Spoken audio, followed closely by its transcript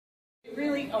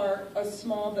Really are a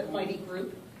small but mighty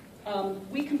group.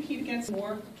 We compete against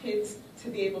more kids to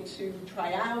be able to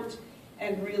try out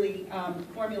and really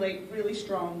formulate really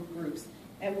strong groups.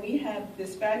 And we have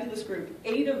this fabulous group,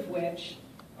 8 of which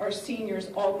are seniors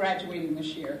all graduating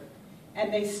this year.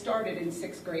 And they started in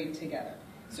 6th grade together.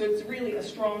 So it's really a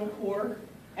strong core.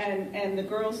 And the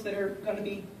girls that are going to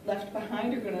be left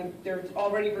behind they're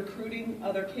already recruiting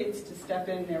other kids to step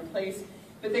in their place.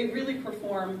 But they really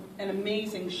perform an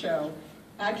amazing show.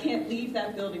 I can't leave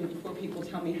that building before people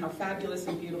tell me how fabulous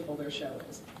and beautiful their show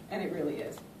is. And it really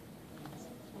is.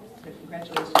 So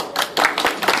congratulations.